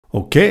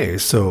Okay,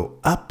 so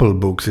Apple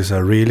Books is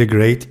a really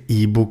great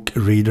ebook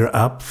reader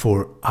app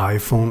for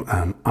iPhone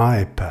and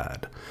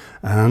iPad.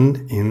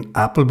 And in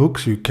Apple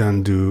Books you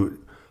can do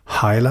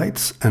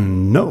highlights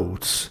and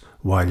notes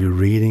while you're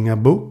reading a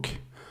book.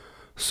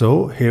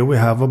 So here we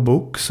have a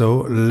book.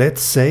 So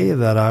let's say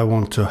that I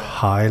want to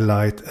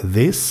highlight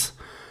this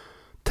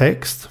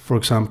text, for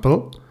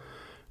example,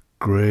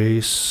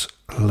 Graceland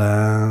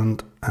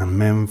and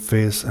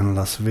Memphis and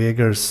Las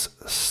Vegas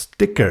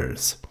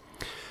stickers.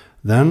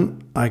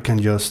 Then I can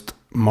just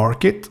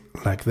mark it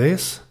like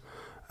this,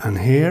 and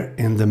here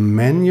in the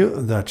menu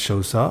that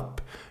shows up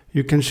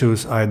you can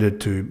choose either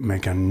to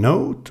make a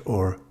note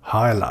or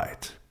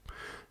highlight.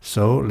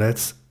 So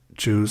let's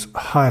choose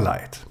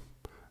highlight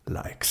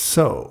like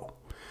so,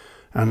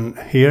 and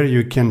here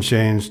you can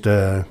change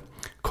the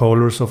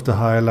colors of the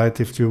highlight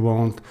if you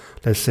want.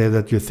 Let's say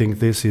that you think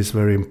this is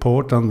very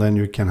important, then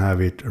you can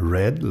have it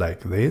red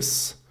like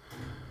this.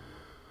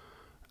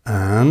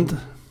 And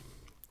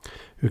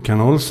you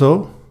can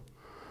also,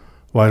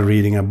 while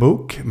reading a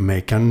book,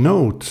 make a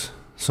note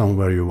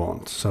somewhere you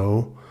want.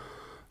 So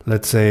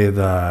let's say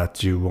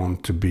that you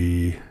want to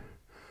be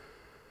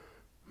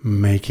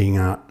making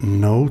a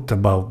note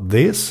about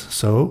this.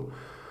 So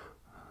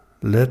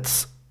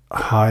let's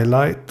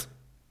highlight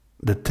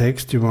the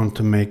text you want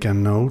to make a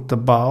note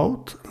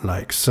about,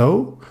 like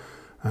so.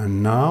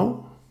 And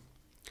now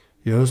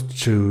just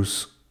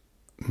choose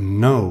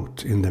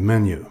note in the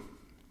menu,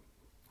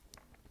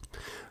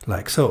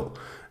 like so.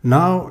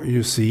 Now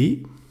you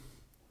see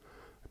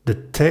the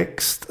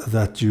text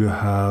that you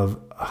have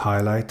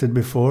highlighted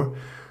before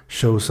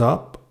shows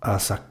up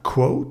as a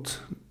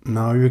quote.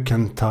 Now you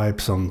can type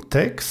some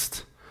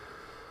text.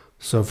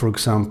 So for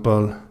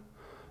example,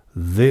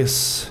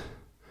 this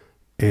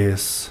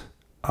is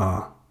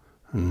a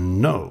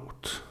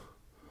note.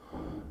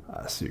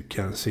 As you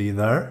can see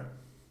there,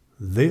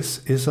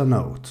 this is a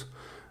note.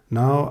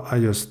 Now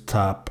I just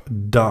tap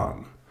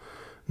done.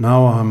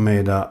 Now I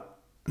made a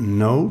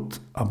note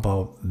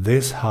about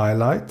this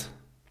highlight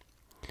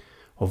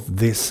of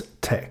this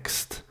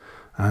text,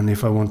 and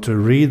if I want to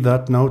read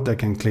that note I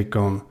can click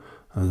on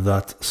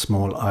that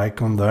small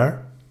icon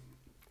there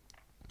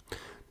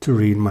to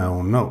read my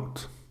own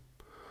note.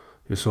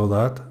 You saw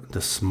that,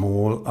 the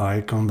small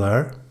icon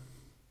there.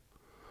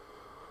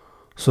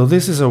 So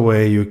this is a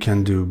way you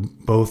can do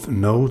both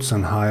notes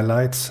and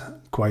highlights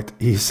quite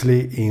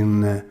easily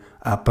in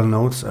Apple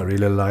Notes. I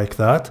really like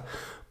that.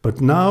 But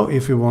now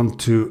if you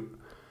want to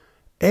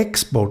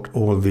export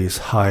all these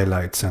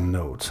highlights and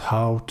notes,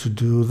 how to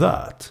do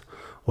that?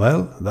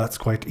 Well, that's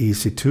quite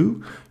easy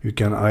too. You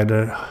can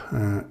either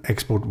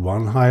export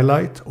one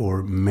highlight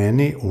or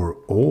many or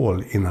all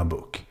in a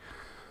book.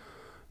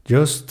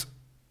 Just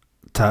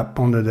tap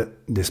on the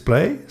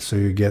display so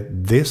you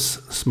get this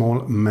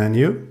small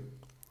menu.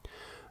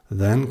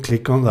 Then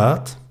click on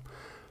that.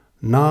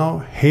 Now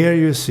here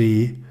you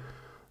see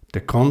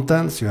the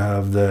contents. You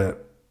have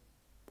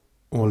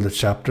all the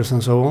chapters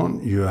and so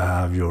on. You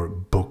have your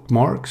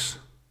bookmarks.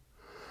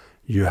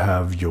 You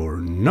have your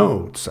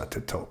notes at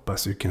the top,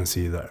 as you can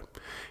see there.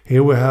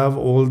 Here we have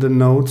all the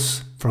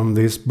notes from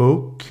this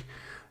book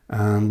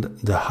and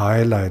the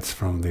highlights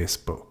from this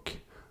book,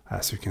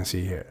 as you can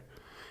see here.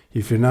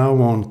 If you now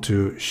want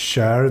to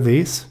share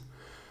this,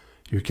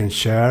 you can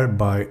share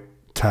by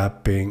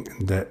tapping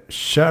the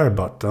share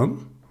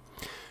button.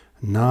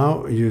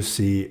 Now you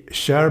see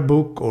share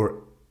book or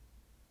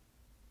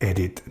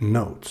edit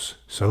notes.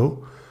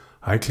 So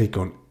I click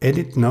on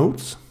edit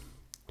notes.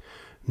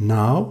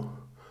 Now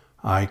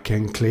I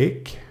can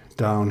click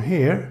down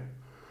here,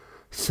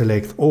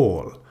 select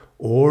all,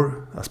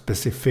 or a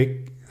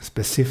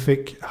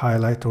specific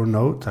highlight or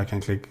note. I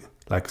can click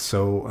like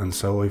so and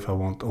so if I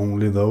want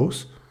only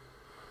those.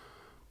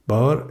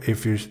 But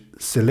if you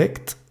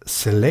select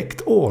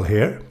all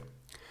here,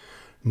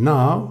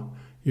 now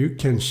you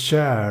can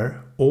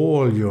share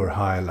all your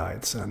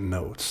highlights and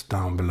notes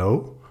down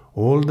below,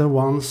 all the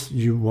ones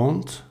you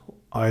want,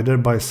 either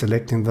by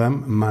selecting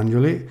them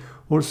manually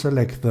or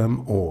select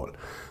them all,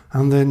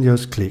 and then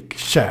just click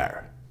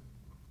share.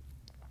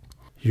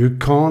 You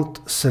can't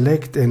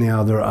select any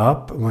other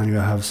app when you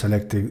have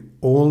selected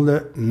all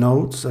the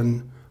notes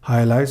and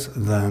highlights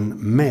than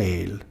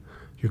mail.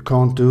 You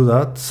can't do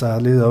that,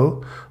 sadly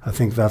though. I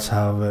think that's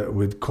have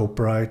with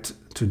copyright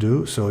to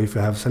do. So if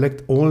you have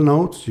select all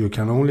notes, you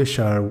can only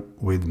share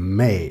with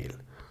mail.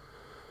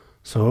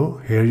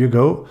 So here you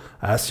go.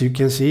 As you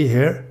can see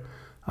here,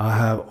 I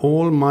have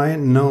all my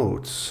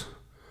notes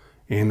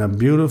in a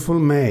beautiful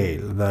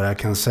mail that I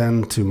can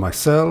send to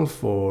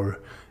myself or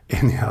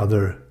any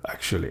other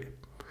actually.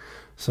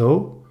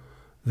 So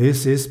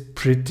this is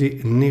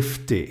pretty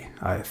nifty,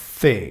 I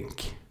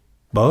think.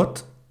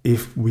 But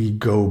if we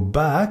go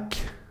back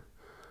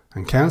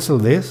and cancel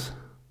this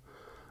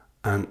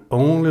and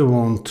only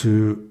want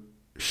to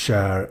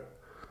share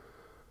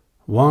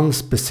one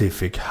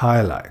specific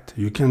highlight,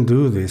 you can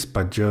do this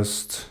by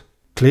just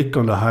click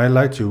on the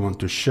highlight you want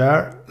to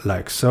share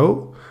like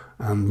so,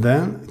 and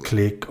then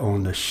click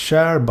on the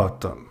share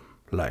button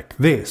like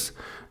this.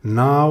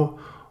 Now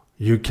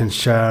you can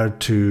share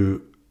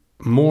to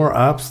more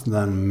apps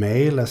than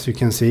Mail, as you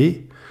can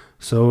see.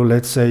 So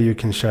let's say you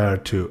can share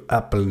to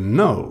Apple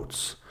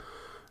Notes.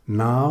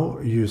 Now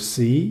you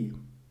see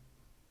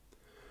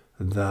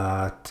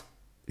that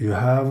you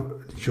have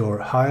your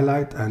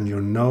highlight and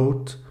your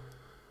note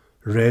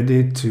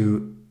ready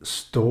to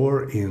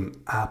store in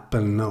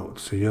Apple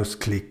Notes. So you just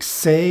click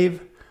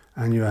Save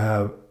and you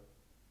have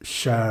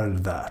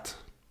shared that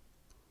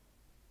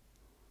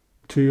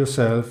to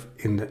yourself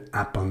in the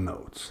Apple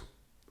Notes.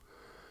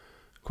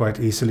 Quite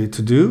easily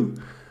to do.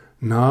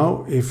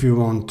 Now if you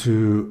want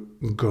to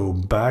go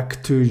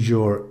back to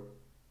your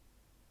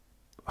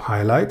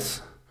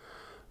highlights,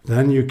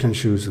 then you can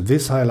choose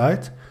this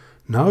highlight.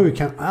 Now you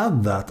can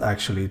add that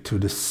actually to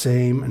the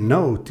same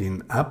note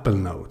in Apple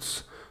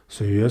Notes.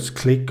 So you just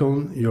click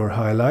on your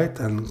highlight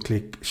and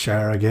click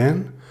Share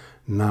again.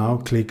 Now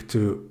click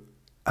to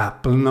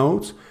Apple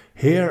Notes.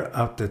 Here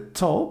at the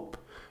top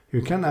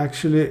you can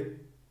actually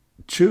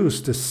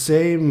choose the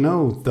same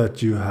note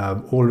that you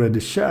have already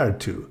shared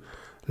to,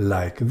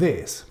 like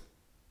this.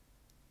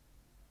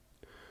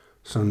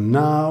 So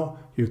now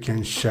you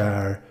can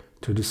share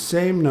to the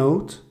same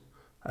note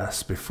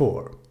as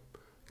before.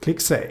 Click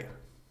Save.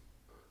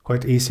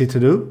 Quite easy to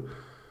do.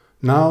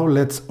 Now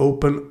let's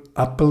open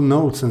Apple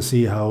Notes and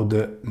see how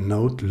the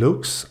note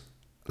looks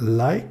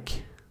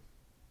like.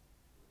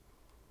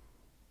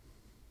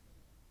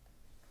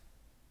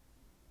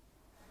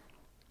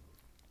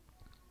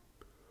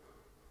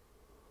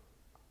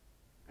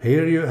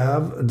 Here you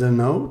have the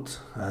note,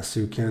 as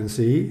you can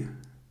see,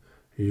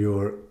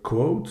 your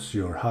quotes,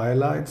 your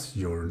highlights,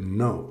 your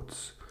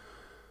notes.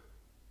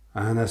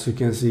 And as you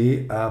can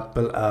see,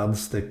 Apple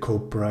adds the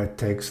copyright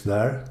text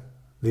there.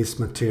 This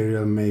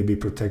material may be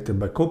protected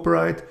by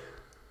copyright,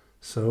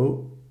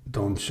 so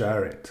don't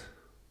share it.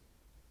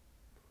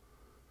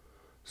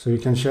 So you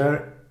can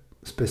share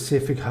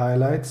specific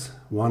highlights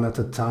one at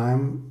a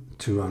time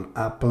to an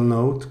Apple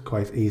Note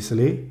quite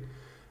easily.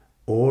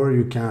 Or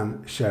you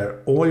can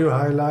share all your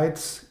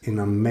highlights in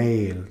a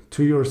mail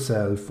to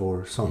yourself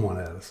or someone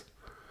else.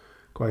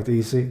 Quite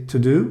easy to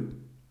do.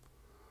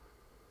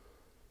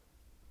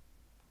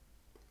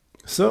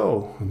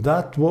 So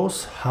that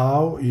was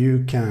how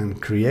you can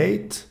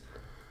create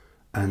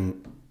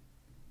and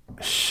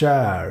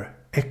share,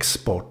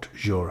 export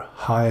your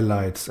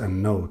highlights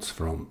and notes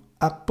from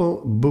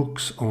Apple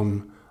Books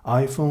on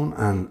iPhone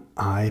and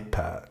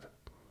iPad.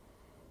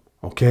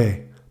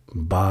 Okay,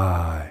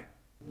 bye.